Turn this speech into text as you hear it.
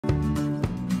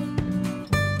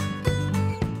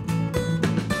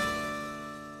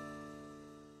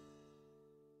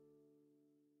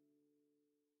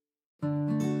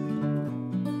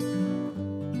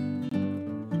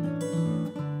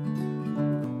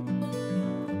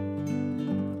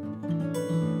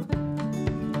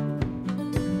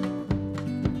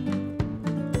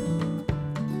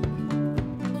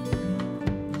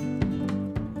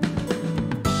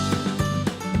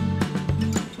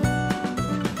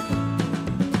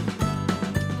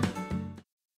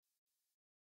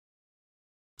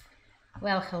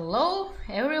Well, hello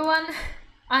everyone.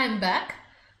 I'm back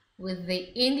with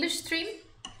the English stream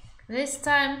this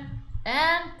time,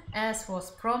 and as was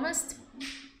promised,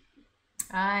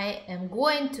 I am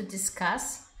going to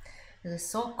discuss the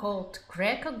so-called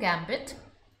Greco Gambit,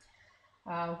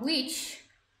 which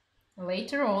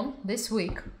later on this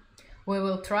week we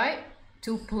will try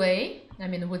to play.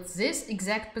 With this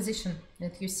exact position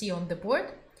that you see on the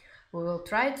board, we will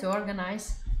try to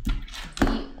organize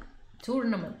the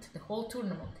tournament, the whole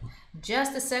tournament.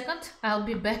 Just a second, I'll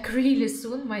be back really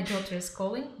soon. My daughter is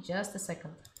calling. Just a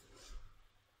second.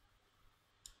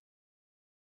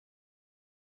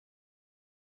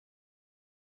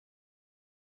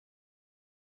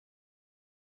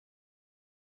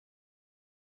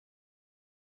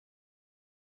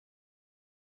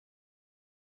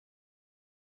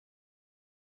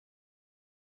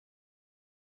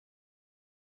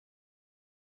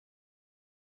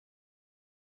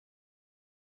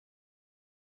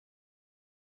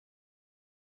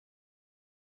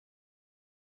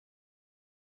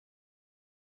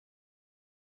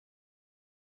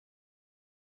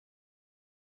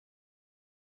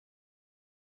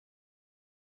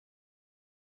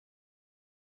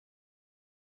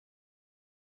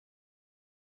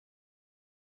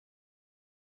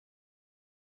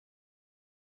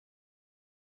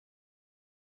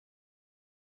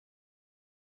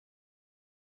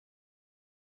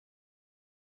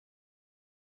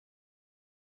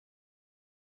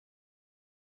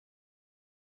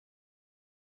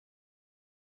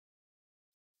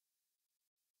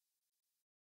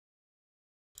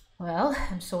 Well,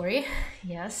 I'm sorry.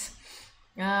 Yes.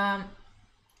 And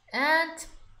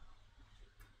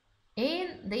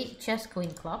in the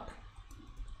ChessQueen club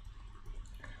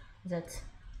that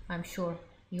I'm sure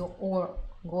you're all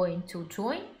going to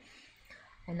join,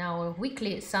 in our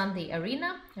weekly Sunday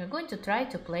arena, we're going to try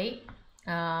to play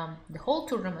the whole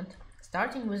tournament,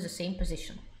 starting with the same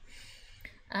position.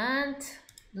 And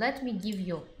let me give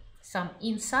you some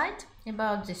insight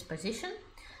about this position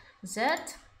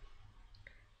that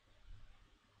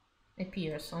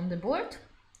appears on the board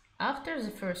after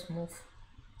the first move.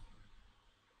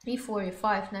 e4,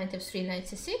 e5, knight f3, knight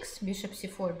c6, bishop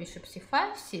c4, bishop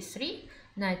c5, c3,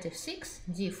 knight f6,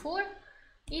 d4,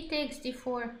 e takes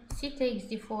d4, c takes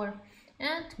d4,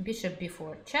 and bishop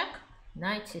b4 check,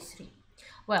 knight c3.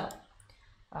 Well,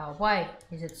 why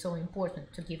is it so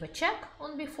important to give a check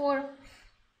on b4?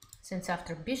 Since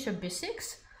after bishop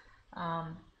b6,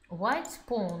 white's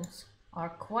pawns are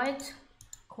quite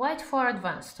far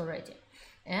advanced already,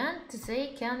 and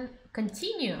they can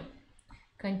continue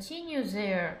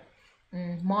their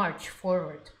march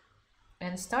forward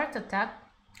and start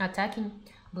attacking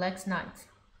black's knight,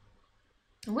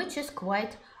 which is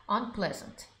quite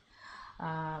unpleasant.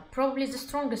 Probably the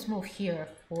strongest move here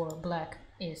for black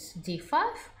is d5,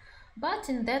 but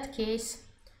in that case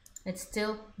it's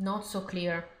still not so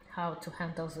clear how to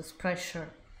handle this pressure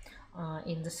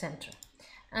in the center.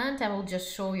 And I will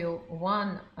just show you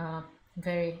one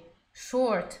very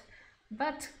short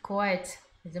but quite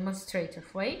demonstrative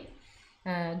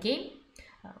game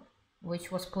which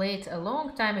was played a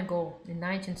long time ago in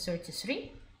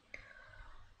 1933.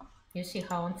 You see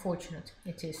how unfortunate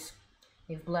it is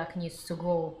if black needs to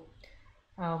go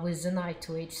with the knight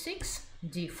to h6,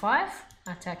 d5,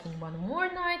 attacking one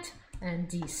more knight, and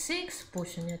d6,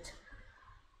 pushing it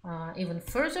even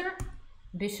further,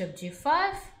 bishop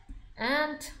g5,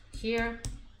 and here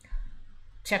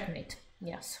checkmate.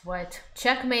 Yes, white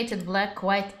checkmated black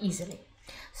quite easily.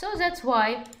 So that's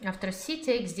why after c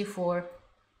takes d4,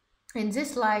 in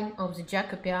this line of the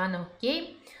Giuoco Piano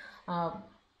game,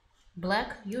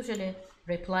 black usually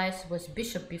replies with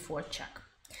bishop b4 check.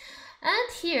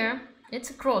 And here it's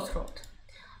a crossroad.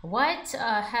 White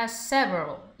has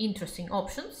several interesting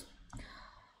options,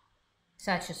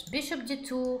 such as bishop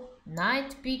d2,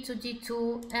 knight b to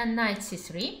d2, and knight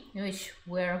c3, which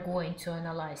we're going to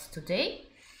analyze today.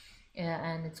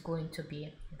 And it's going to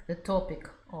be the topic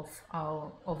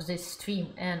of this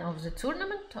stream and of the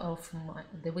tournament, of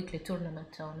the weekly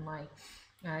tournament on my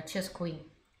ChessQueen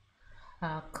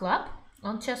club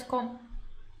on chess.com.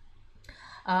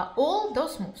 All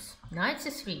those moves, knight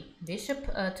c3, bishop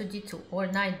to d2, or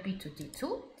knight b to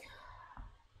d2,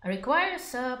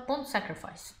 requires a pawn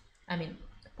sacrifice.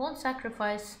 Pawn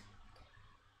sacrifice,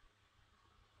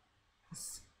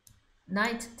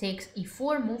 knight takes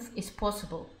e4 move is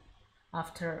possible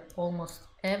after almost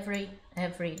every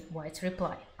white's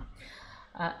reply.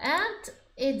 And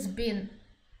it's been,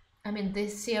 the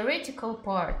theoretical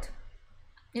part,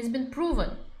 it's been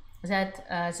proven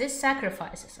that these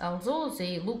sacrifices, although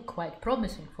they look quite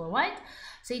promising for white,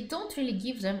 they don't really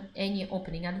give them any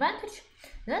opening advantage.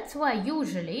 That's why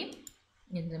usually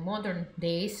in the modern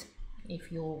days,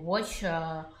 if you watch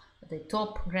the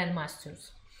top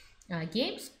grandmasters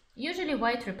games, usually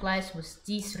white replies with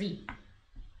d3,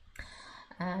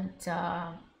 and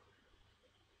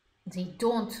they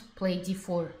don't play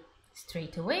d4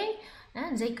 straight away,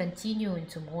 and they continue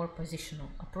into more positional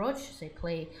approach. They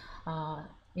play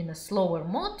in a slower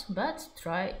mode, but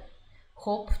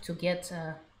hope to get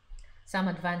some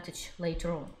advantage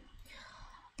later on.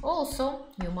 Also,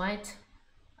 you might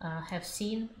have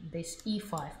seen this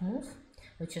e5 move,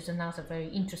 which is another very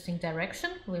interesting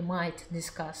direction we might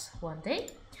discuss one day.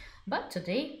 But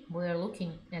today we are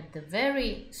looking at the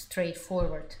very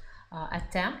straightforward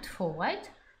attempt for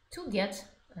white to get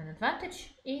an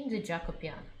advantage in the Giuoco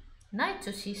Piano. Knight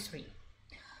to c3.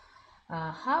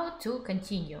 How to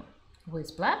continue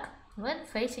with black when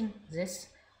facing this?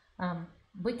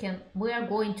 We are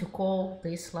going to call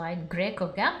this line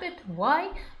Greco Gambit.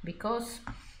 Why? Because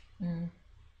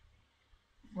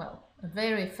well, a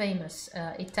very famous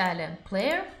Italian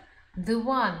player, the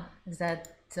one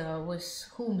that with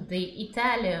whom the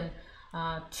Italian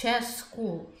chess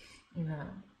school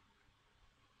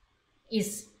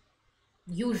is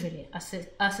usually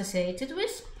associated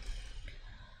with,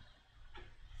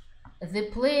 the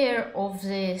player of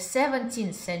the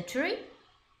 17th century,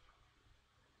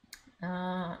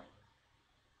 well,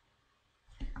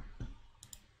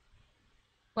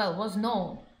 was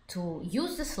known to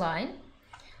use this line,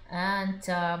 and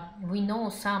we know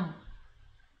some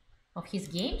of his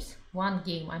games. One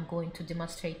game I'm going to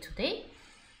demonstrate today,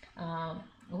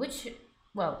 which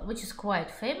is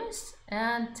quite famous,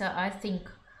 and I think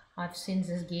I've seen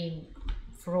this game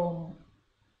from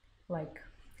like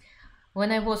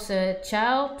when I was a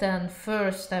child, and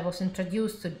first I was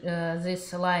introduced to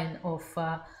this line of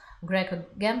Greco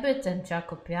Gambit and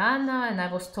Giuoco Piano, and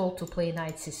I was told to play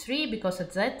knight c3 because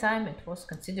at that time it was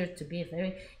considered to be a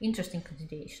very interesting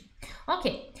continuation.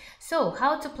 Okay, so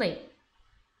how to play?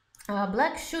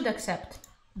 Black should accept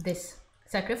this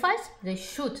sacrifice. They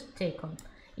should take on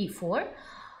e4,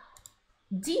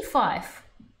 d5,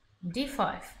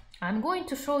 d5. I'm going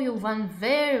to show you one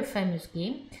very famous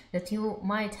game that you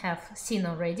might have seen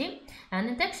already, and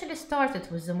it actually started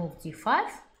with the move d5,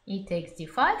 e takes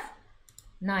d5,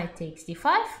 knight takes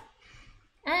d5,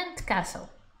 and castle.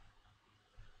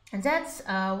 And that's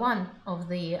one of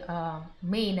the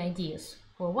main ideas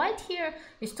for white here,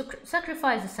 is to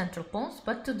sacrifice the central pawns,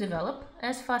 but to develop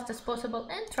as fast as possible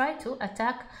and try to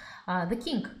attack the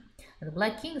king, the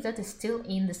black king that is still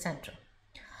in the center.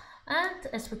 And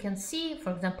as we can see,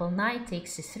 for example, knight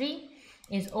takes c3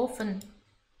 is often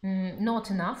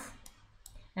not enough,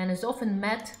 and is often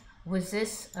met with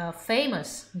this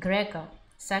famous Greco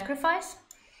sacrifice,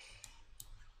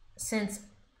 since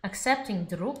accepting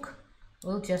the rook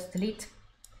will just lead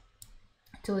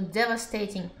to a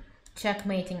devastating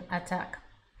checkmating attack.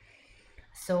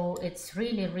 So it's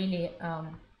really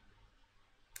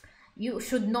you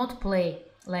should not play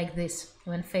like this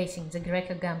when facing the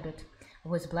Greco Gambit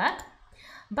with black.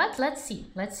 But let's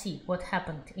see what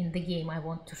happened in the game I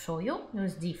want to show you.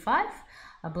 With d5,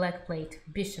 a black played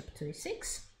bishop to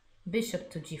e6,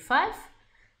 bishop to g5,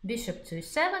 bishop to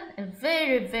e7, a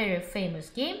very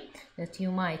famous game that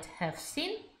you might have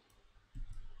seen.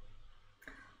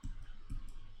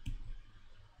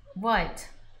 White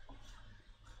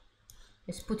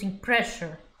is putting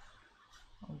pressure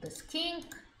on this king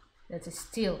that is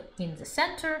still in the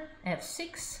center,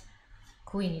 f6,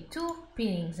 queen e2,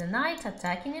 pinning the knight,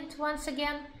 attacking it once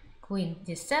again, queen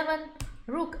d7,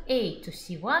 rook a to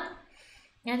c1,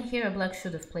 and here black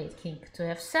should have played king to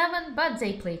f7, but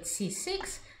they played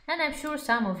c6, and I'm sure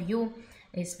some of you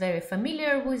is very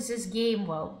familiar with this game.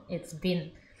 Well, it's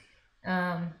been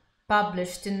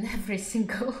published in every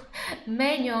single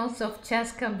manuals of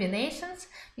chess combinations,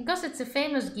 because it's a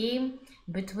famous game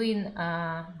between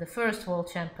the first world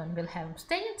champion Wilhelm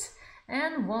Steinitz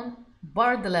and von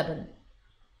Bardeleben.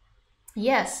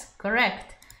 Yes,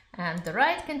 correct. And the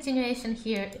right continuation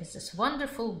here is this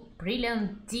wonderful,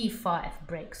 brilliant d5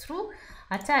 breakthrough,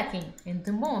 attacking in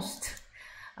the most,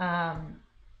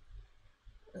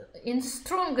 in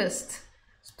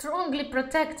strongly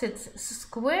protected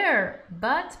square,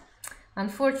 but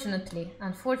unfortunately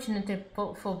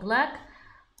for black,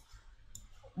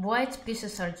 white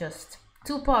pieces are just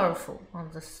too powerful on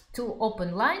the two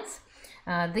open lines.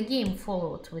 The game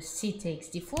followed with c takes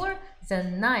d4,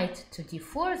 then knight to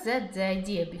d4. That's the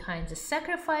idea behind the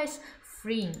sacrifice,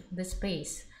 freeing the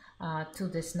space to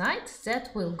this knight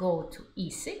that will go to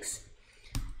e6.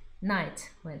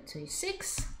 Knight went to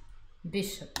e6,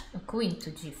 bishop, queen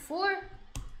to g4,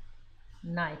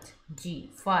 knight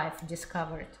g5,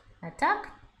 discovered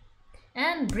attack,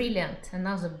 and brilliant,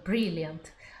 another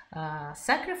brilliant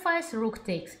sacrifice. Rook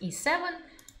takes e7,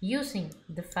 using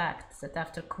the fact that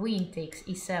after queen takes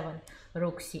e7,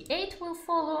 rook c8 will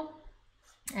follow,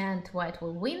 and white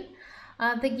will win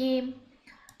the game.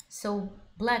 So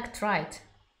black tried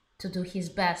to do his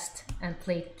best and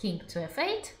played king to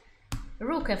f8,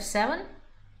 rook f7,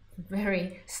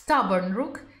 very stubborn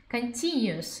rook,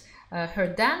 continues her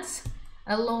dance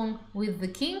along with the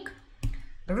king,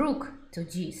 rook to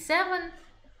g7,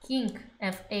 king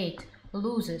f8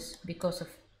 loses because of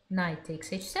knight takes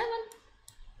h7,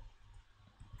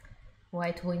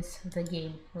 white wins the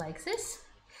game like this.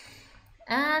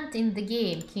 And in the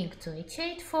game, king to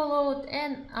h8 followed,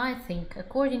 and I think,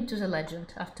 according to the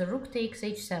legend, after rook takes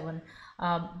h7,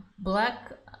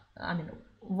 black,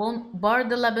 von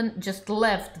Bardeleben just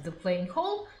left the playing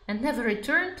hall and never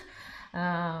returned.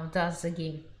 Thus, the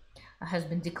game has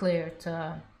been declared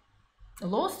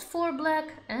lost for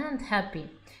black, and happy.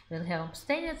 Wilhelm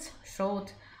Steinitz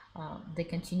showed the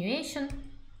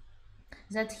continuation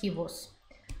that he was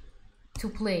to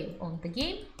play on the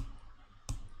game.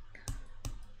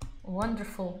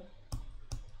 Wonderful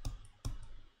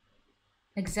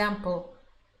example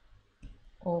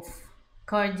of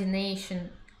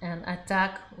coordination and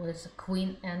attack with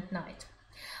queen and knight.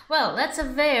 Well, that's a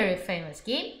very famous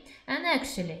game, and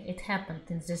actually it happened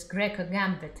in this Greco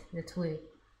Gambit that we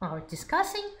are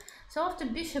discussing. So after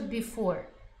bishop b4,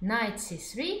 knight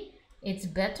c3, it's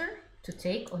better to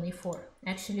take on e4.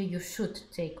 Actually, you should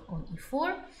take on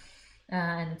e4.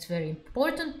 And it's very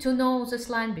important to know this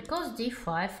line, because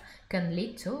d5 can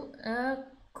lead to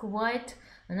quite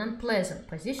an unpleasant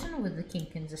position with the king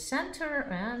in the center,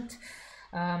 and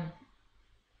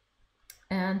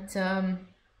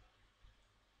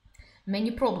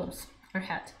many problems are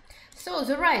had. So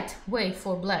the right way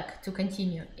for black to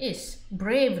continue is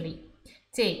bravely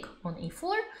take on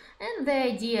e4, and the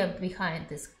idea behind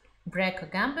this Greco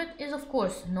Gambit is, of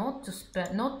course, not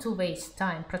to waste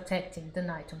time protecting the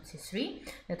knight on c3.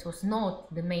 That was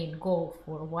not the main goal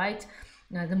for white,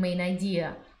 the main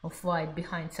idea of white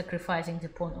behind sacrificing the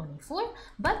pawn on e4,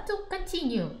 but to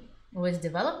continue with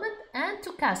development and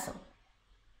to castle.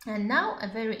 And now a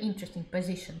very interesting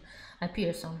position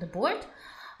appears on the board.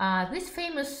 This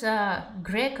famous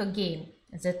Greco game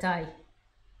that I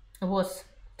was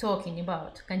talking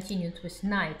about continued with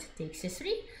knight takes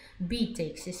c3, b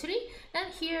takes c3,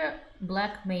 and here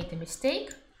black made a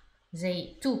mistake.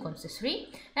 They took on c3.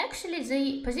 Actually,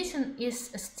 the position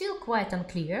is still quite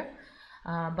unclear,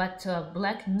 but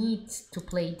black needs to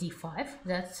play d5.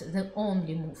 That's the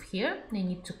only move here. They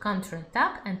need to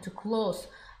counterattack and to close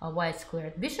a white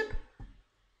squared bishop.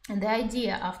 And the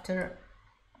idea after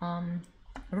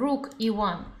rook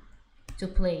e1 to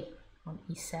play on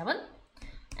e7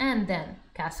 and then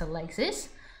castle like this.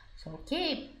 So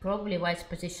okay, probably white's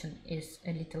position is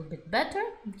a little bit better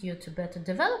due to better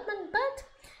development, but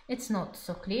it's not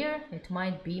so clear. It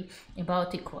might be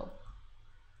about equal.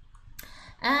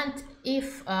 And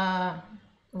if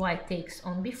white takes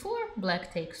on b4,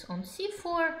 black takes on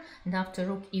c4, and after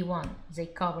rook e1 they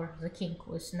cover the king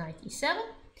with knight e7,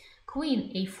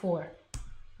 queen a4,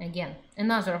 again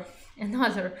another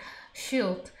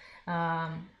shield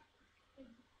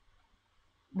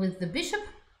with the bishop.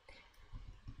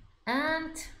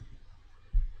 And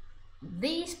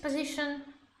this position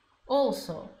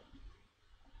also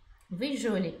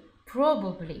visually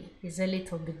probably is a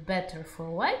little bit better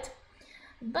for white,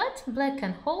 but black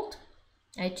can hold.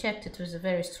 I checked it with a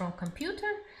very strong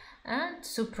computer, and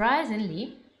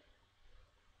surprisingly,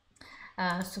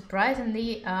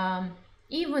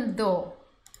 even though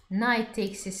knight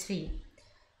takes c3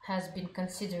 has been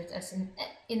considered as an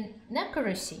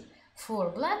inaccuracy for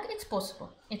black, it's possible.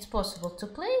 It's possible to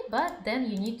play, but then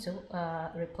you need to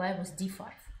reply with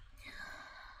d5.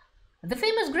 The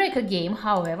famous Greco game,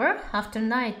 however, after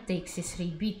knight takes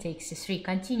c3, b takes c3,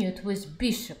 continued with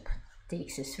bishop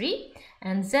takes c3,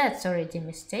 and that's already a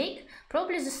mistake.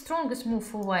 Probably the strongest move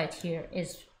for white here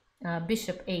is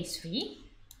bishop a3,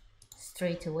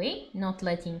 straight away, not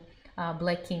letting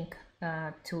black king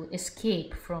to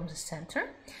escape from the center.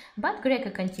 But Greco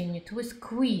continued with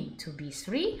queen to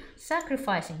b3,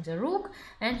 sacrificing the rook,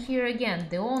 and here again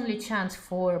the only chance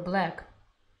for black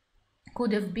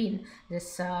could have been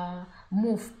this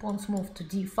pawn's move to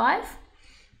d5,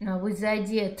 with the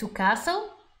idea to castle.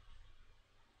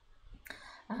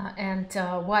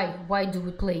 Why do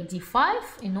we play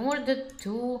d5? In order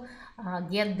to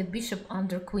get the bishop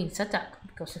under queen's attack,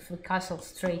 because if we castle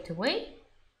straight away,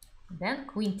 then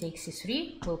queen takes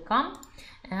c3 will come,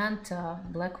 and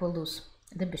black will lose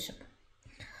the bishop.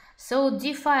 So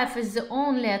d5 is the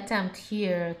only attempt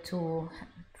here to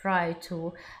try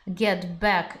to get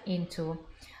back into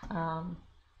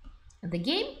the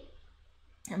game,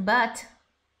 but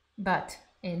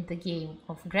in the game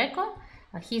of Greco,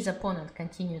 his opponent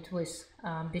continued with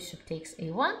bishop takes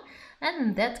a1, and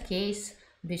in that case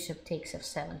bishop takes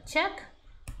f7 check,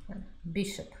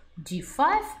 bishop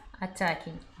g5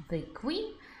 attacking the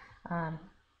queen,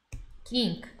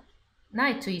 king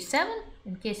knight to e7.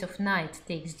 In case of knight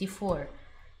takes d4,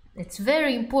 it's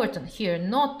very important here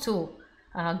not to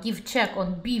give check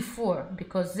on b4,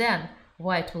 because then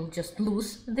white will just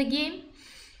lose the game.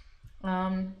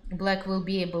 Black will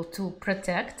be able to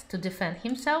protect, to defend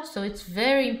himself, so it's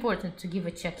very important to give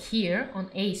a check here on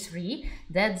a3.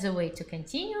 That's the way to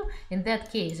continue. In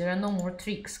that case, there are no more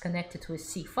tricks connected with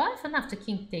c5, and after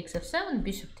king takes f7,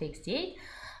 bishop takes d8,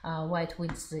 white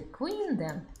wins the queen,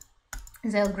 then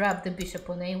they'll grab the bishop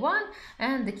on a1,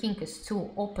 and the king is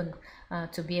too open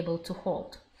to be able to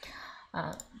hold.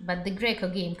 But the Greco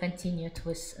game continued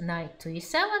with knight to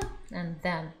e7, and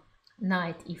then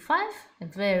knight e5, a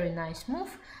very nice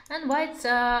move, and white's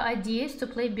idea is to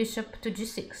play bishop to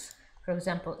g6. For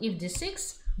example, if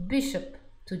d6, bishop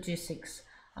to g6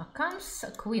 comes,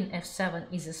 queen f7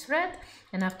 is a threat,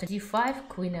 and after d5,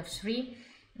 queen f3,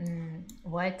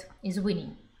 white is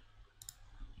winning.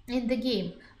 In the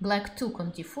game, black took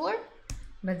on d4,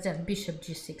 but then bishop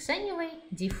g6 anyway,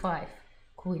 d5,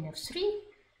 queen f3,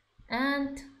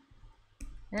 and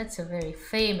that's a very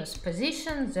famous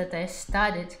position that I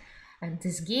studied. And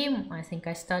this game, I think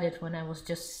I studied when I was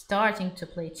just starting to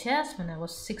play chess, when I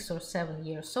was 6 or 7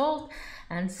 years old.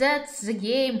 And that's the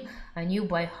game I knew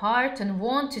by heart and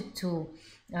wanted to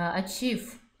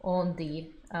achieve on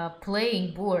the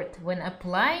playing board when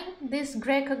applying this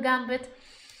Greco Gambit.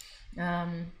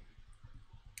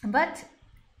 But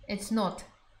it's not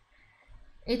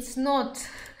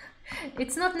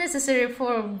necessary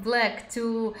for black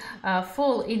to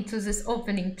fall into this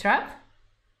opening trap.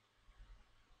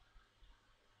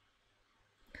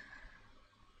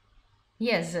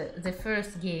 Yes, the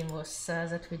first game was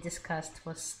that we discussed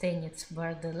was Kosteniuk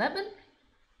Bard 11,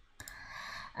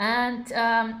 and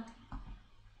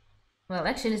well,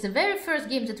 actually, the very first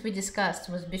game that we discussed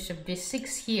was Bishop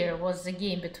b6. Here was the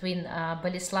game between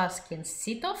Boleslavsky and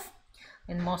Sitov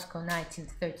in Moscow,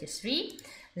 1933.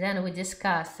 Then we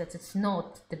discussed that it's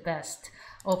not the best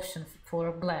option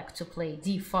for black to play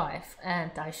d5,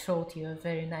 and I showed you a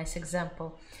very nice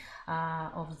example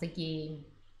of the game.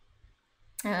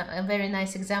 A very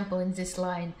nice example in this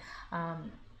line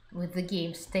with the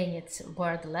game Kosteniuk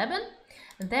Bard 11.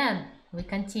 Then we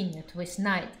continued with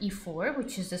knight e4,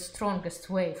 which is the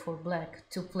strongest way for black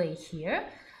to play here,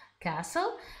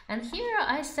 castle. And here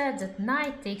I said that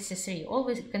knight takes e3,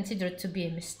 always considered to be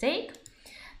a mistake.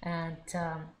 And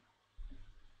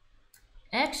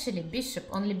actually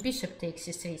only bishop takes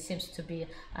e3 seems to be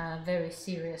a very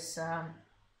serious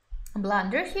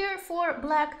blunder here for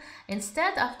black.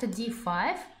 Instead, after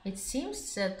d5, it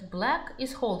seems that black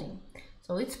is holding.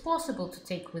 So it's possible to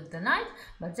take with the knight,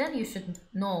 but then you should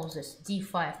know this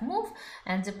d5 move,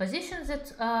 and the positions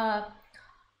that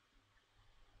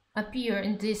appear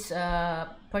in this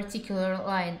particular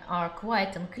line are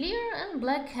quite unclear, and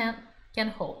black can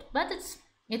hold. But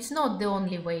it's not the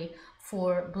only way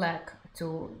for black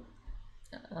to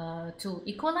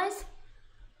equalize.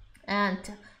 And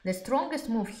the strongest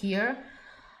move here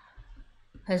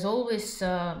has always,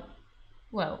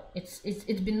 well,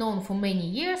 it's been known for many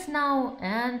years now,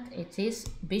 and it is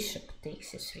bishop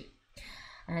takes e3.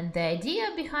 And the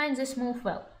idea behind this move,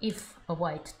 well, if a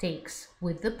white takes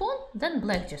with the pawn, then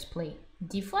black just play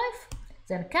d5,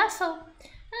 then castle,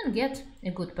 and get a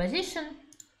good position.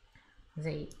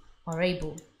 They are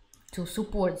able to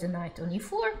support the knight on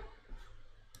e4,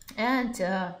 and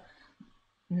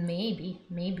maybe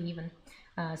even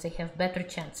they have better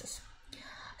chances.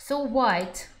 So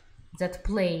white that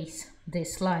plays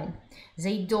this line,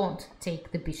 they don't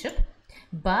take the bishop,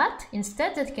 but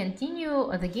instead they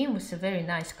continue the game with a very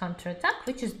nice counterattack,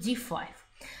 which is d5.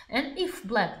 And if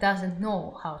black doesn't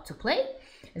know how to play,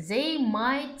 they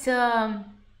might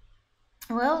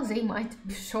well, they might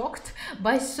be shocked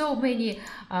by so many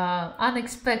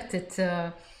unexpected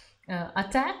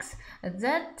attacks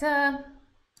that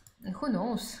who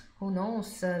knows,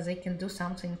 they can do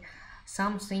something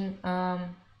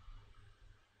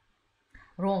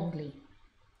wrongly.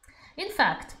 In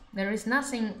fact, there is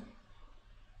nothing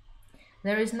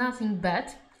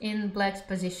bad in black's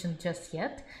position just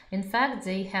yet. In fact,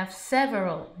 they have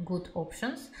several good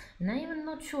options, and I'm even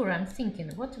not sure. I'm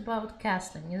thinking, what about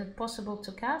castling? Is it possible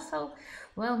to castle?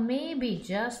 Well, maybe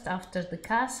just after the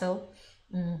castle.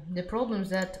 The problem is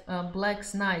that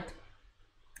black's knight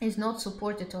is not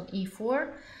supported on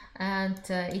e4, and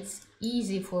it's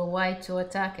easy for white to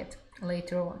attack it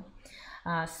later on.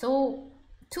 So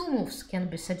two moves can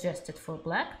be suggested for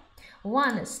black.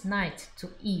 One is knight to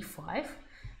e5.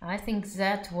 I think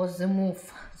that was the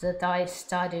move that I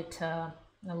studied a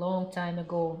long time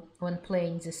ago when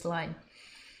playing this line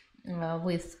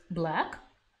with black.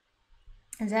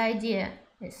 The idea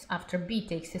is after b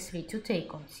takes c3 to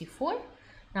take on c4,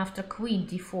 after queen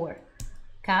d4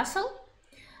 castle,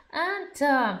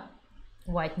 and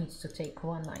white needs to take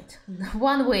one knight.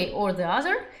 One way or the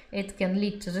other, it can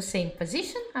lead to the same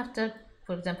position after,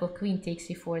 for example, queen takes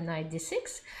c4, knight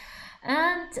d6.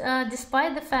 And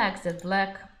despite the fact that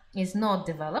black is not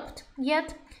developed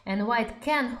yet, and white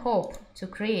can hope to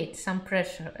create some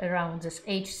pressure around this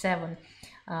h7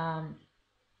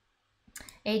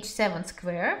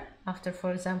 square after,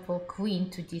 for example, queen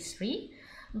to d3,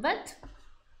 but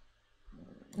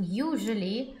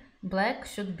usually black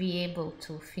should be able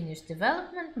to finish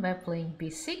development by playing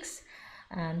b6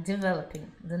 and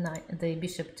developing the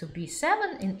bishop to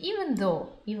b7. And even though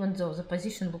the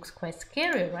position looks quite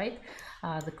scary, right?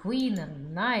 The queen and the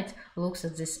knight looks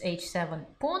at this h7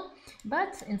 pawn,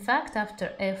 but in fact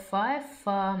after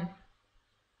f5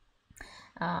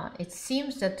 it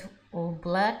seems that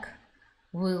black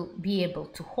will be able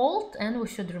to hold, and we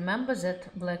should remember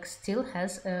that black still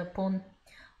has a pawn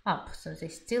up, so they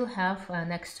still have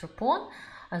an extra pawn.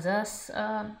 Thus,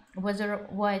 whether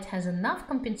white has enough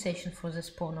compensation for this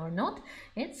pawn or not,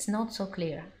 it's not so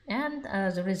clear. And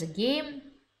there is a game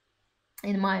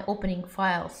in my opening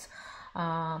files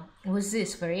with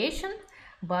this variation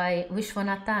by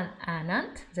Vishwanathan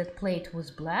Anand that played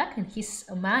with black in his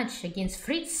match against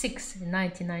Fritz 6 in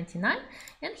 1999,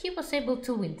 and he was able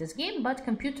to win this game, but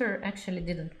computer actually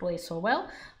didn't play so well.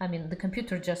 I mean, the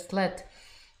computer just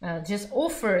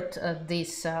offered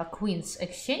this queen's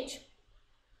exchange,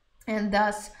 and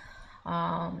thus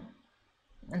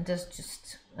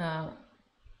just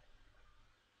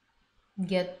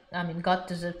got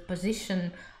to the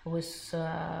position with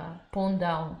pawn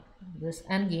down. This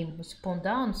endgame was pawn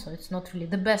down, so it's not really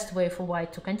the best way for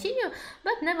white to continue.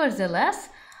 But nevertheless,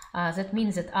 that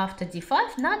means that after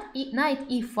d5, knight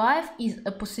e5 is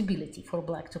a possibility for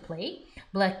black to play.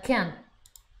 Black can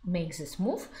make this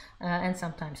move, and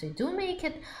sometimes they do make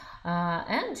it,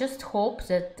 and just hope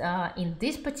that in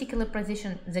this particular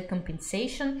position, the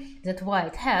compensation that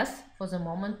white has for the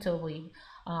moment, we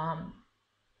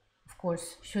of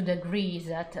course should agree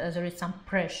that there is some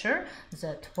pressure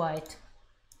that white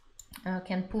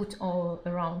can put all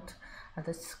around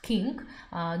this king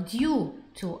due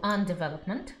to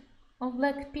undevelopment of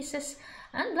black pieces,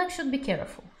 and black should be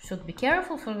careful.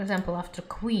 For example, after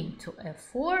queen to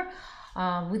f4,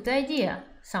 with the idea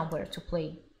somewhere to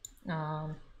play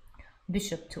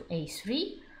bishop to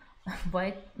a3.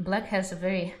 Black has a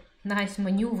very nice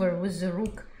maneuver with the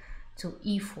rook to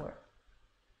e4.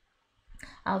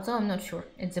 Although I'm not sure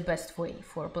it's the best way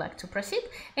for black to proceed.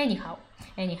 Anyhow,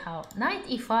 knight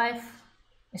e5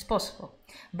 is possible,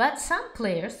 but some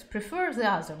players prefer the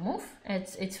other move.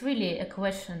 It's really a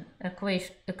question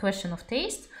of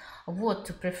taste, of what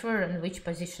to prefer and which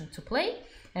position to play.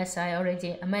 As I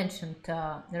already mentioned,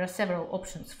 there are several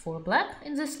options for black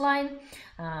in this line.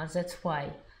 That's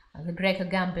why the Greco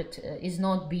Gambit is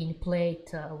not being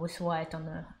played with white on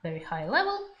a very high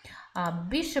level.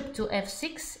 Bishop to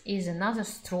f6 is another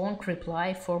strong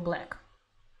reply for black.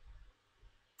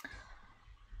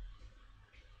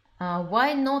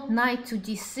 Why not knight to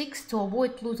d6 to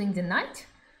avoid losing the knight?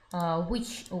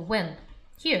 When?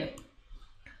 Here.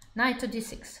 Knight to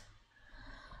d6.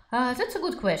 That's a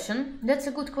good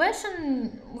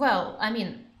question. Well, I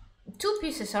mean, two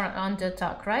pieces are under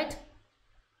attack, right?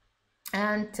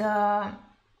 And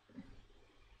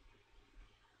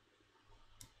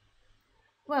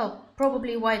well,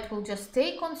 probably white will just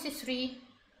take on c3,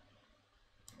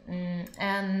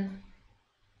 and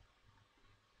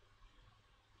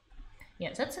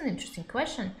yeah, that's an interesting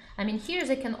question. I mean, here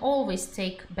they can always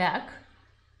take back.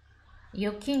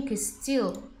 Your king is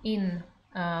still in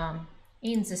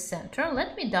the center.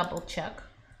 Let me double check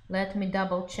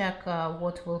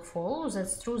what will follow.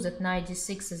 That's true that knight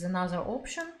d6 is another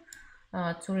option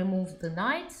to remove the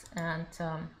knight, and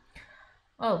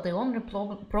well, the only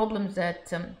problem is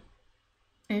that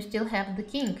you still have the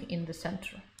king in the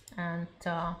center, and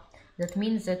that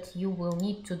means that you will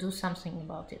need to do something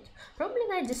about it. Probably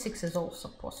knight d6 is also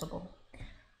possible.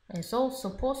 is also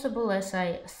possible. As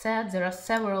I said, there are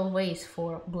several ways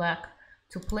for black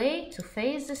to play, to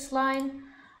face this line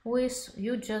with.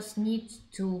 You just need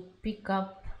to pick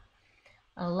up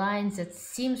a line that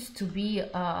seems to be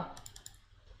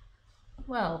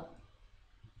well,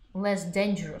 less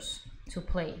dangerous to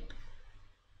play.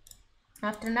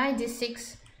 After knight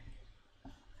d6,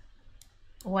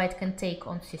 white can take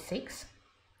on c6,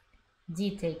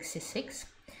 d takes c6,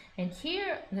 and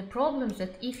here the problem is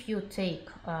that if you take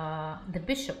the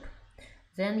bishop,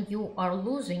 then you are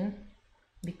losing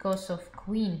because of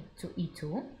queen to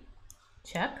e2,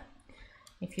 check.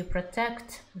 If you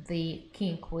protect the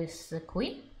king with the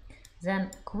queen,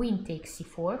 then queen takes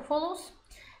c4 follows,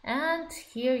 and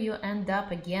here you end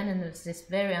up again in this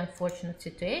very unfortunate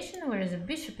situation where the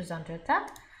bishop is under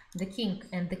attack, the king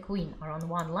and the queen are on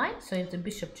one line, so if the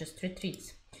bishop just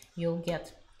retreats, you'll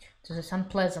get to this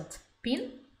unpleasant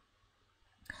pin.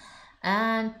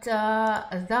 And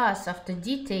thus, after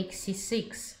d takes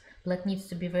c6, black needs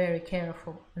to be very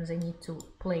careful, and they need to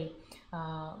play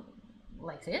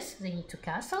like this, they need to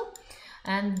castle,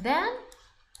 and then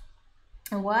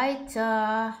white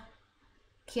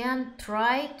can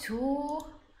try to,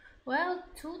 well,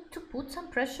 to put some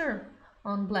pressure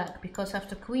on black, because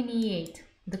after queen e8,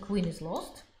 the queen is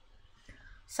lost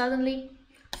suddenly,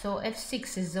 so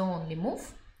f6 is the only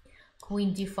move,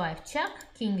 queen d5 check,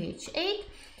 king h8,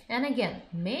 and again,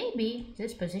 maybe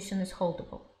this position is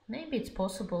holdable. Maybe it's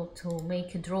possible to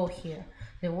make a draw here.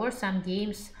 There were some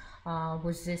games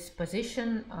with this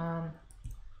position,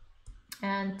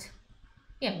 and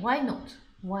yeah, why not?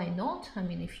 Why not? I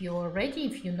mean, if you're ready,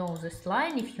 if you know this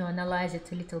line, if you analyze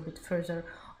it a little bit further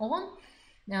on,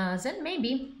 then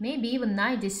maybe even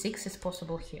knight d6 is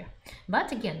possible here.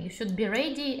 But again, you should be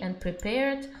ready and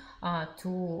prepared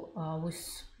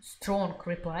with strong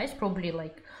replies, probably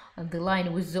like the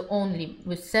line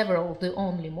with several the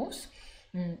only moves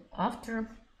after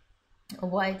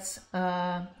white's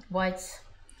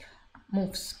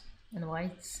moves and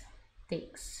white's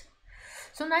takes.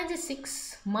 So knight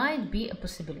d6 might be a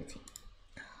possibility,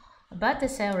 but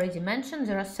as I already mentioned,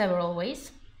 there are several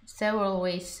ways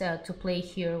to play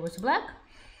here with black.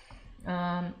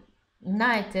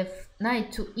 Knight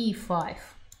to e5,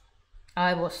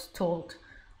 I was told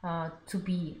to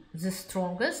be the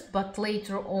strongest, but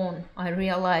later on I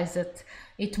realized that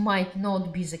it might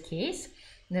not be the case.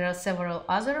 There are several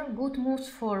other good moves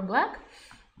for black,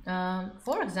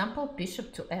 for example,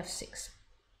 bishop to f6.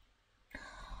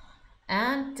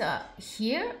 And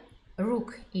here,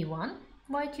 rook e1,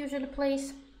 white usually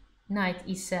plays, knight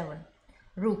e7,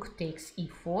 rook takes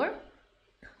e4.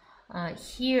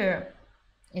 Here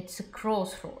it's a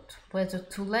crossroad whether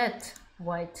to let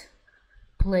white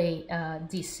play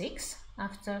d6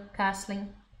 after castling.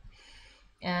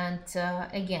 And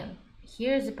again,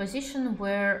 here's a position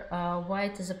where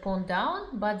white is a pawn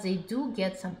down, but they do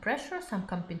get some pressure, some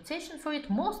compensation for it.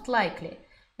 Most likely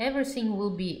everything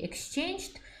will be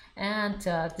exchanged, and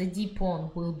the d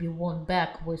pawn will be won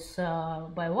back with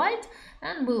by white,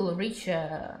 and will reach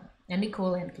an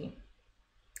equality,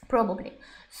 probably.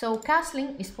 So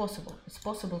castling is possible. It's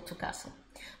possible to castle.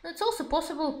 It's also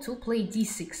possible to play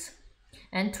d6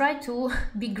 and try to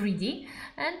be greedy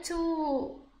and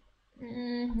to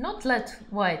not let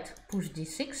white push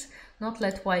d6, not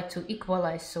let white to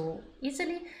equalize so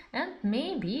easily, and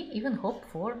maybe even hope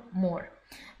for more.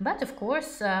 But of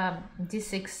course,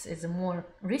 d6 is a more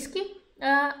risky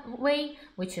way,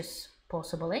 which is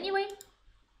possible anyway,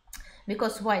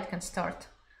 because white can start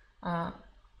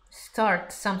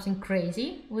something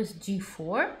crazy with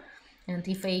g4, and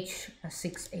if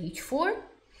h6, h4.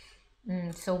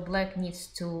 So black needs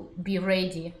to be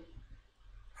ready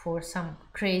for some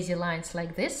crazy lines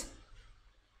like this.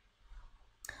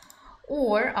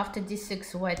 Or after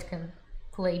d6, white can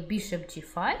play bishop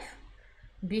g5,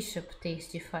 bishop takes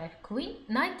g5, queen,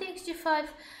 knight takes g5,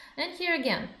 and here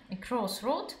again a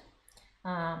crossroad.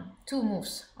 Two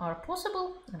moves are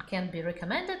possible and can be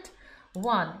recommended.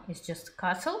 One is just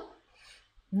castle,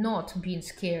 not being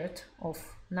scared of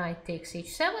knight takes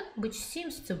h7, which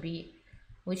seems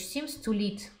to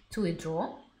lead to a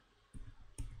draw.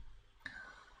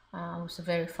 With a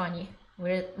very funny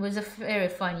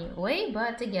way,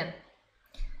 but again,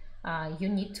 you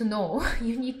need to know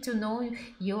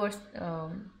your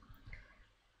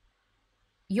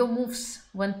moves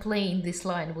when playing this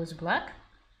line with black.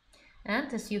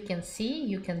 And as you can see,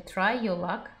 you can try your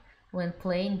luck when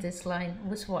playing this line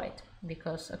with white,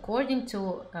 because according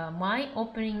to my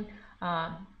opening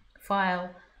file,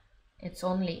 it's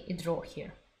only a draw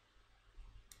here.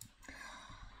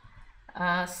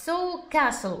 So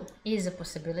castle is a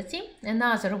possibility.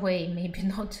 Another way, maybe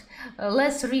not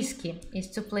less risky, is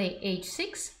to play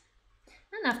h6,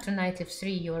 and after knight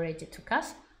f3 you're ready to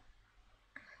castle.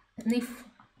 And if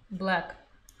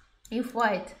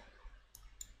white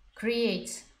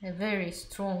creates a very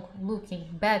strong looking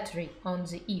battery on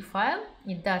the e file,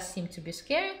 it does seem to be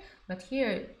scary, but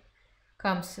here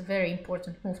comes a very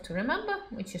important move to remember,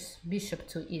 which is bishop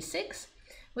to e6,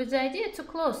 with the idea to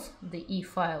close the e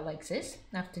file like this.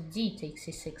 After d takes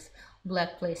e6,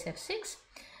 black plays f6,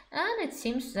 and it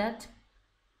seems that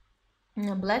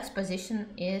black's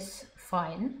position is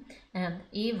fine, and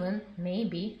even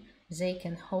maybe they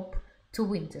can hope to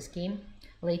win this game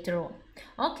later on.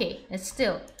 Okay, it's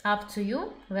still up to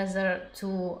you whether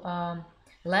to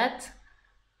let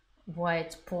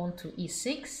white pawn to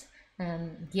e6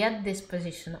 and get this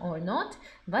position or not,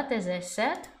 but as I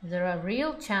said, there are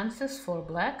real chances for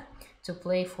black to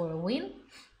play for a win.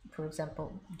 For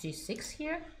example, g6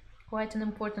 here, quite an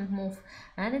important move,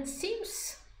 and it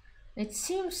seems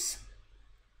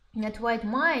that white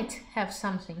might have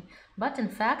something, but in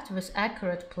fact with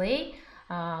accurate play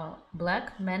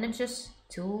black manages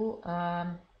to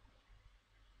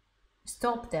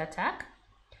stop the attack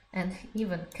and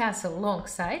even castle long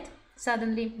side.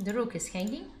 Suddenly the rook is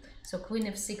hanging, so queen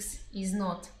f6 is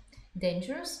not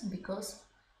dangerous because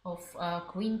of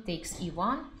queen takes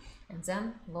e1 and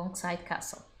then long side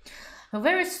castle.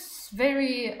 Very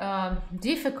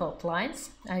difficult lines.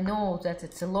 I know that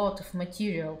it's a lot of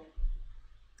material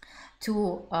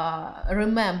to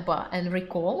remember and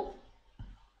recall.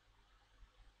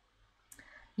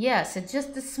 Yes, it's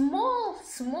just a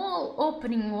small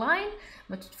opening line,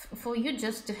 but for you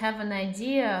just to have an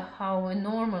idea how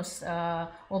enormous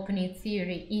opening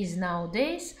theory is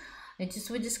nowadays.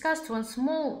 We discussed one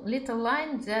small little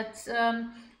line that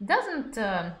does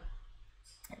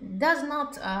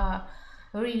not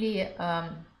really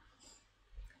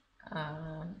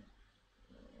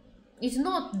is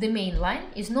not the main line,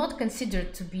 is not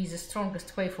considered to be the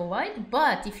strongest way for white,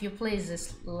 but if you play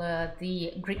this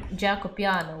the Giuoco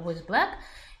Piano with black,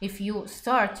 if you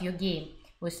start your game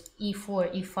with e4,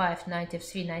 e5, knight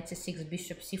f3, knight c6,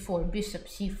 bishop c4, bishop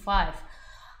c5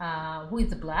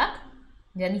 with black,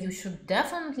 then you should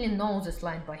definitely know this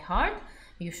line by heart.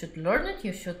 You should learn it,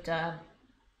 you should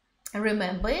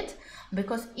remember it,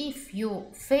 because if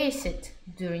you face it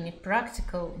during a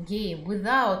practical game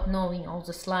without knowing all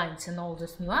these lines and all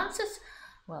these nuances,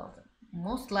 well,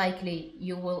 most likely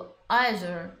you will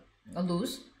either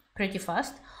lose pretty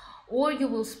fast, or you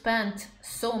will spend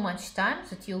so much time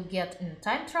that you'll get in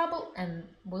time trouble and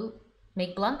will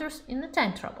make blunders in the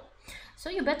time trouble. So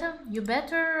you better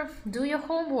do your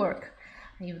homework.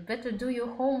 You better do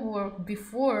your homework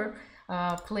before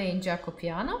playing Giuoco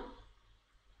Piano.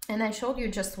 And I showed you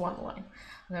just one line.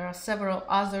 There are several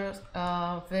other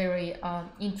very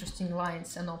interesting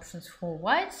lines and options for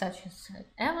white, such as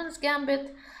Evans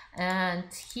Gambit.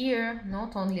 And here,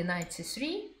 not only knight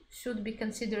c3 should be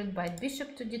considered, by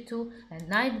bishop to d2 and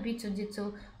knight b to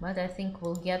d2, but I think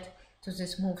we'll get to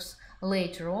these moves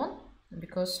later on,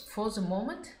 because for the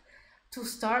moment, to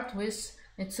start with,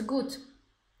 it's a good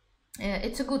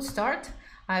start.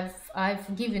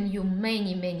 I've given you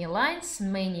many lines,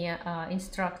 many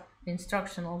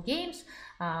instructional games,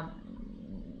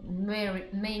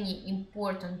 many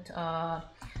important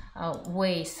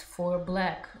ways for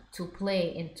black to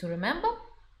play and to remember.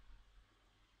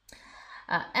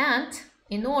 And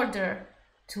in order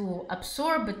to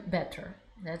absorb it better,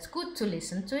 that's good to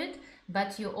listen to it,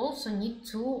 but you also need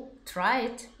to try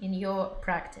it in your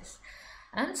practice.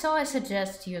 And so I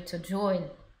suggest you to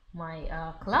join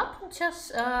my club,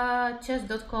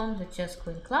 chess.com, the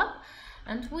ChessQueen Club,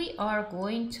 and we are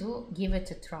going to give it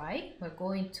a try. We're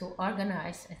going to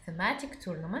organize a thematic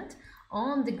tournament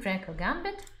on the Greco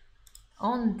Gambit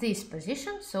on this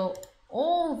position. So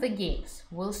all the games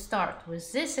will start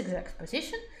with this exact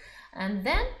position, and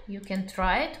then you can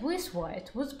try it with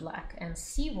white, with black, and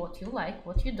see what you like,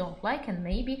 what you don't like, and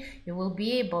maybe you will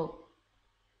be able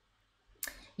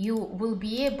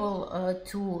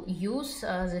to use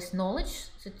this knowledge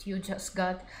that you just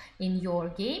got in your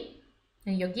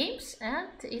games, and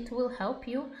it will help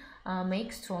you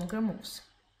make stronger moves.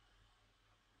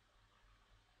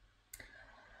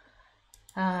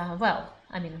 Well,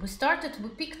 I mean, we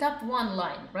picked up one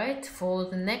line, right? For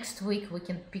the next week we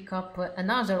can pick up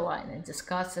another line and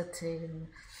discuss it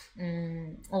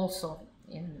also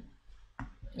in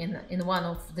one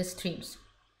of the streams.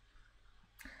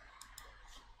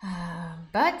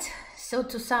 But so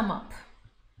to sum up,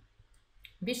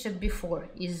 bishop b4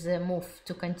 is a move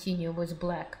to continue with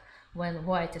black when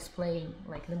white is playing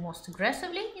like the most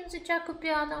aggressively in the Giuoco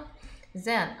Piano,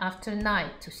 Then after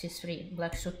knight to c3,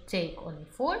 black should take on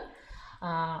e4.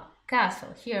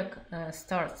 Castle here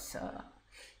starts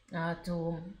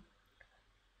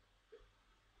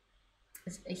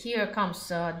here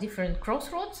comes different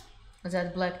crossroads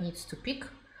that black needs to pick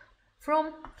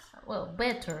from. Well,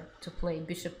 better to play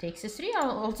bishop takes c3,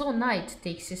 although knight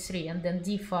takes c3 and then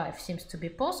d5 seems to be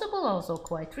possible, although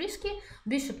quite risky.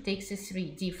 Bishop takes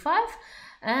c3, d5,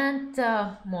 and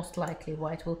most likely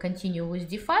white will continue with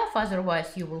d5,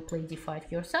 otherwise you will play d5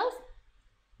 yourself.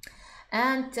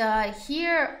 And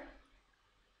here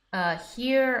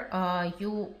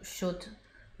you should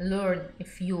learn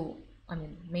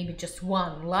maybe just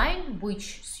one line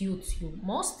which suits you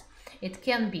most. It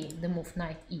can be the move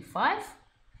knight e5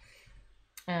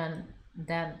 and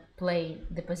then play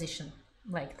the position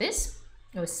like this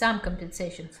with some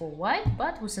compensation for white,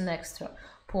 but with an extra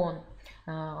pawn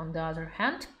on the other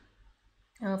hand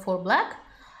for black.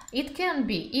 It can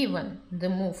be even the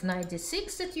move knight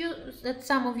d6 that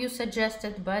some of you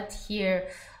suggested, but here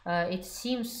it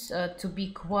seems to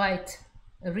be quite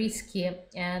risky,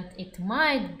 and it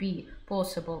might be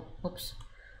possible, oops,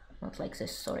 not like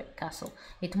this, sorry, castle.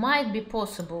 It might be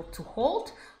possible to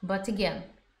hold, but again,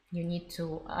 you need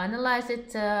to analyze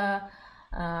it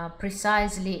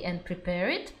precisely and prepare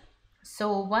it.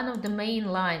 So one of the main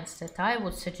lines that I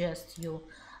would suggest you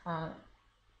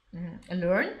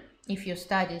learn if you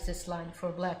study this line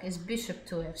for black is bishop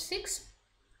to f6.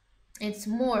 It's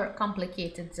more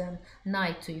complicated than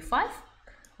knight to e5.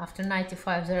 After knight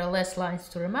e5 there are less lines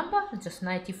to remember, just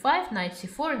knight e5, knight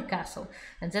c4 and castle,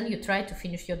 and then you try to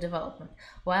finish your development.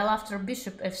 While after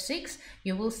bishop f6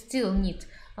 you will still need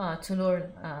to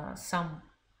learn some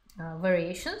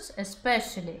variations,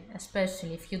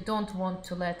 especially if you don't want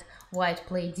to let white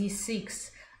play d6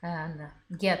 and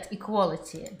get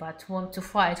equality, but want to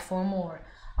fight for more.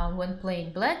 When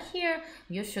playing black here,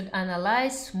 you should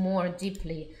analyze more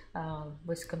deeply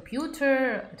with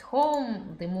computer at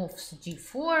home the moves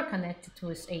g4 connected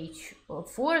with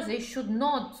h4. They should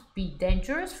not be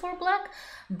dangerous for black,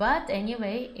 but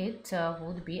anyway, it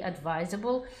would be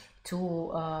advisable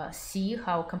to see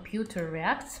how computer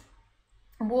reacts,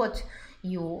 what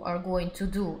you are going to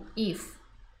do if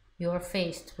you are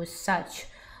faced with such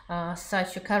a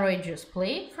courageous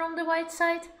play from the white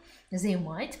side. They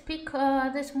might pick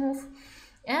this move,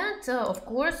 and of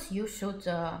course you should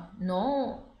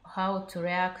know how to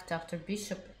react after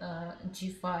bishop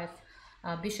g5,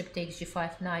 bishop takes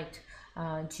g5, knight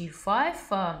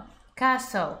g5.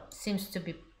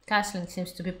 Castling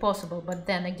seems to be possible, but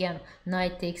then again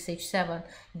knight takes h7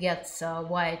 gets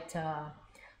white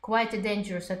quite a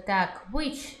dangerous attack,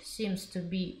 which seems to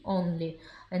be only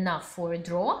enough for a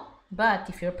draw. But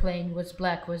if you're playing with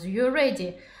black, whether you're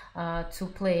ready to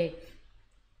play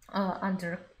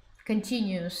under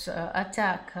continuous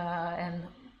attack and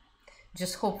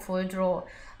just hope for a draw,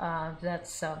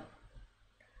 that's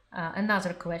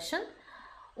another question.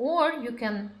 Or you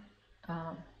can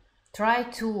try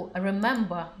to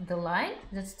remember the line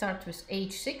that starts with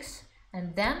h6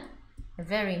 and then a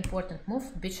very important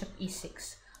move, bishop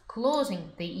e6,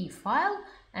 closing the e file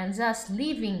and thus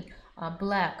leaving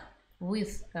black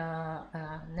with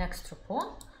an extra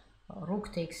pawn.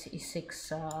 Rook takes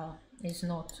e6 is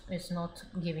not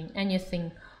giving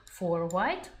anything for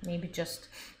white. Maybe just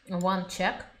one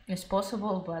check is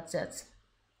possible, but that's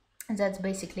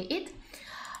basically it.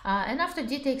 And after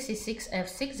d takes e6,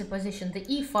 f6, the position, the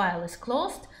e file is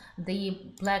closed. The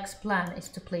black's plan is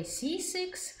to play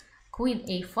c6, queen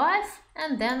a5,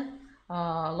 and then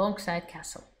long side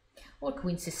castle, or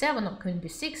queen c7 or queen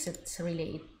b6. It's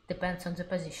really depends on the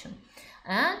position.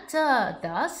 And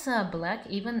thus black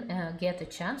even get a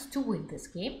chance to win this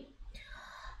game,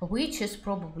 which is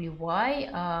probably why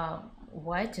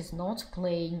white is not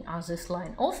playing this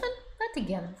line often. But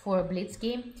again, for a blitz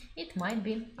game it might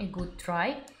be a good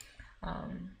try,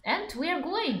 and we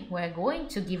are going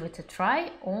to give it a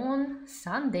try on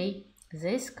Sunday,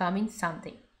 this coming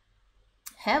Sunday.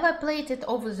 Have I played it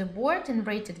over the board in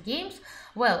rated games?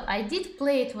 Well, I did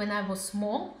play it when I was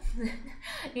small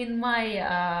in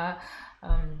my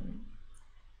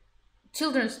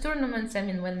children's tournaments. I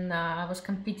mean, when I was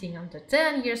competing under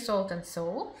 10 years old and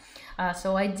so.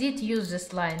 So I did use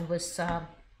this line with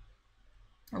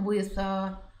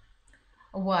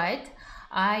white.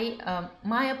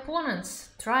 My opponents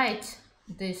tried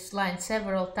this line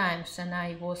several times, and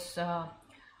I was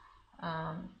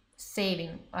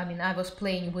I was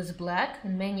playing with black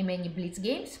in many blitz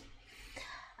games.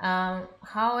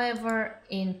 However,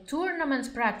 in tournaments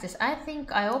practice, I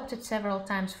think I opted several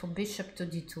times for bishop to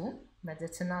d2, but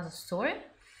that's another story,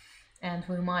 and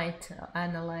we might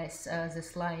analyze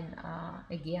this line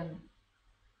again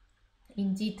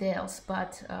in details,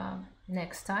 but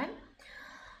next time,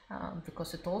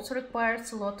 because it also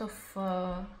requires a lot of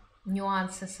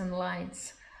nuances and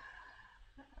lines.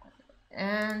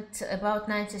 And about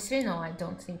 93, no, I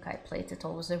don't think I played it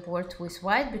over the board with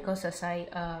white, because as I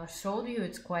showed you,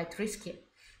 it's quite risky.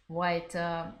 White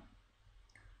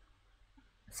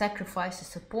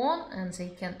sacrifices a pawn, and they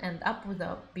can end up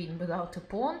being without a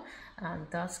pawn, and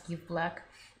thus give black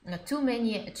too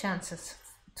many chances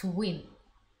to win,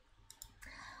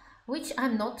 which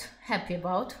I'm not happy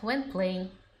about when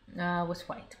playing with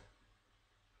white.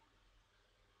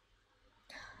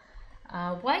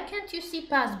 Why can't you see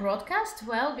past broadcasts?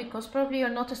 Well, because probably you're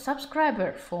not a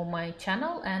subscriber for my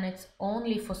channel, and it's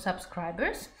only for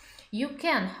subscribers. You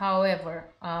can,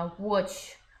 however,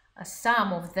 watch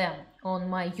some of them on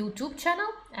my YouTube channel.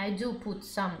 I do put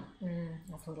some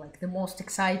of like the most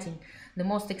exciting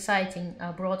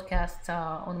broadcasts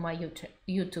on my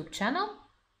YouTube channel.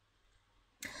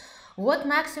 What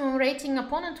maximum rating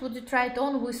opponent would you try it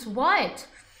on with white?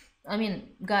 I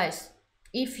mean, guys,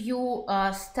 if you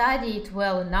study it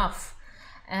well enough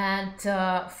and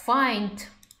find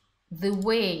the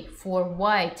way for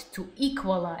white to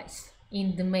equalize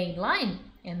in the main line,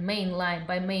 and main line,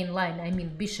 by main line I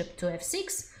mean bishop to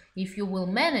f6, if you will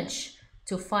manage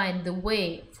to find the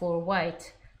way for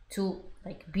white to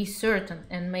like be certain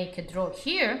and make a draw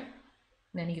here,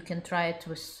 then you can try it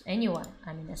with anyone.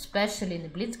 I mean, especially in the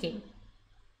blitz game.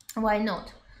 Why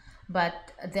not?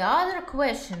 But the other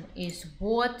question is,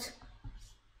 what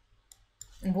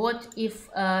if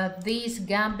this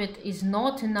gambit is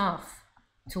not enough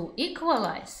to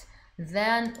equalize?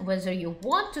 Then whether you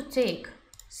want to take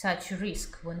such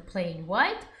risk when playing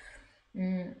white,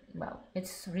 well,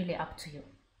 it's really up to you.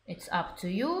 It's up to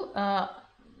you.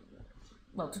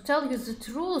 Well, to tell you the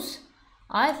truth,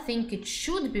 I think it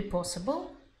should be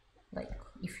possible, like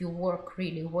if you work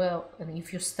really well and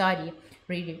if you study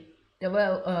really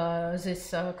well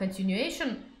this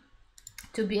continuation,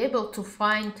 to be able to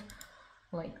find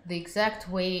like the exact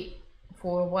way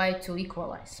for white to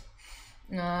equalize.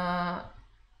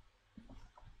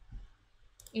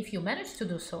 If you manage to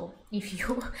do so, if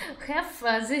you have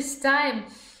this time,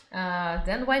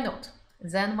 then why not?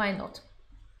 Then why not?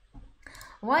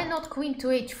 Why not queen to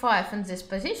h5 in this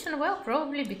position? Well,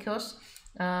 probably because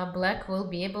black will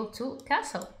be able to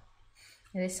castle.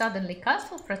 They suddenly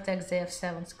castle, protects the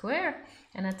f7 square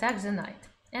and attacks the knight.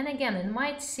 And again, it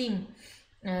might seem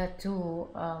to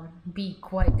be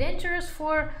quite dangerous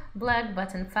for black,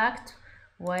 but in fact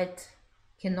white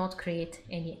cannot create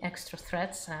any extra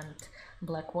threats, and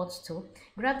black wants to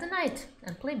grab the knight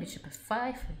and play bishop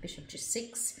f5 and bishop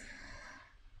g6.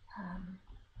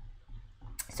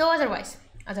 So otherwise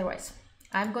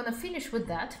I'm gonna finish with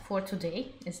that for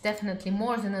today. It's definitely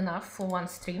more than enough for one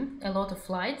stream. A lot of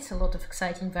lines, a lot of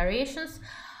exciting variations,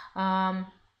 and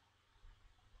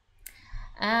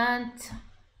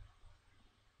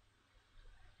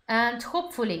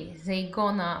hopefully they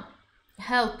gonna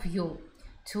help you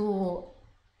to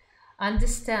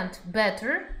understand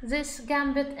better this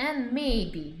gambit, and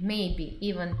maybe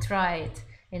even try it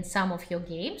in some of your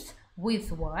games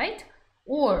with white.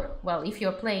 Or, well, if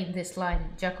you're playing this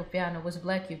line Giuoco Piano with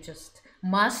black, you just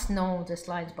must know these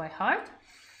lines by heart.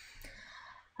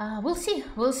 We'll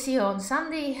see on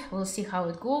Sunday. We'll see how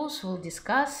it goes. We'll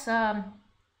discuss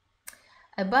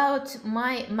about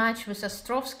my match with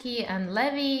Ostrovsky and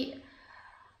Levy.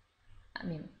 I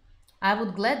mean, I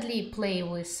would gladly play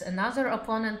with another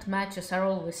opponent. Matches are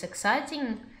always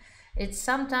exciting. It's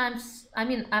sometimes, I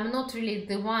mean, I'm not really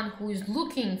the one who is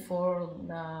looking for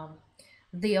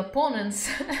the opponents.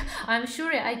 I'm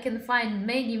sure I can find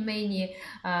many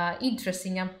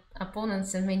interesting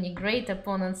opponents and many great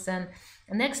opponents, and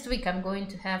next week I'm going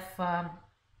to have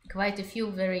quite a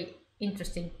few very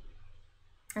interesting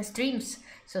streams,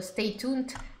 so stay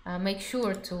tuned. Make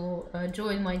sure to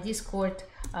join my Discord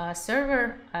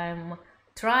server. I'm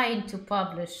trying to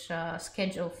publish a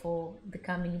schedule for the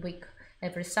coming week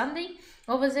every Sunday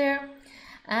over there,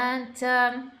 and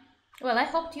well, I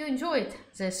hope you enjoyed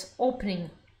this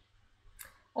opening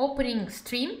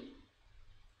stream,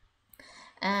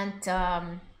 and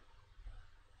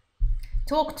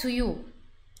talk to you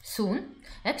soon.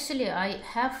 Actually, I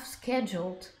have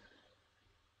scheduled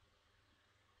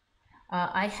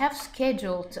a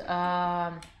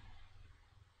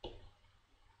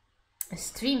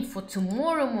stream for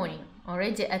tomorrow morning,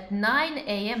 already at 9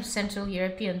 AM Central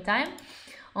European Time,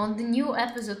 on the new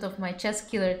episode of my Chess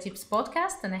Killer Tips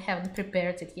podcast, and I haven't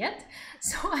prepared it yet,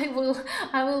 so I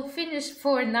will finish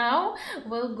for now.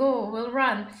 We'll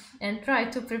run and try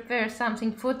to prepare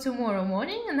something for tomorrow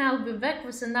morning, and I'll be back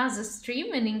with another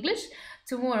stream in English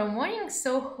tomorrow morning.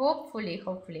 So hopefully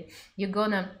you're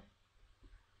gonna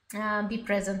be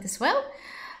present as well,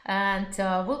 and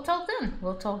we'll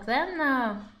talk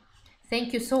then.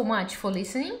 Thank you so much for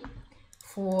listening,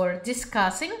 for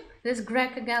discussing this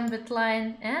Greco Gambit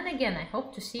line, and again, I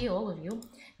hope to see all of you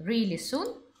really soon.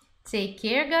 Take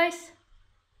care, guys.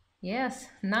 Yes,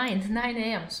 9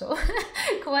 a.m. So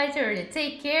quite early.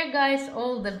 Take care, guys.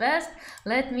 All the best.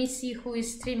 Let me see who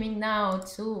is streaming now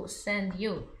to send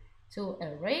you to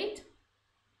a raid.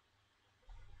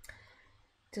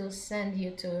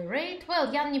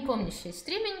 Well, Jan не помнящий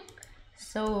streaming,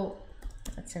 so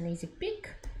that's an easy pick.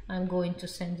 I'm going to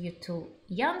send you to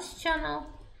Jan's channel.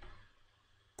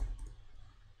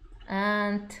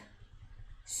 And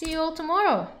see you all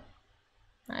tomorrow.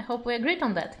 I hope we agreed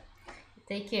on that.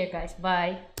 Take care, guys.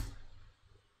 Bye.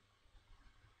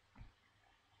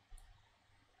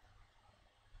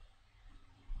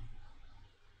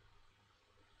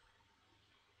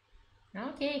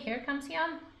 Okay, here comes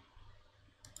Jan.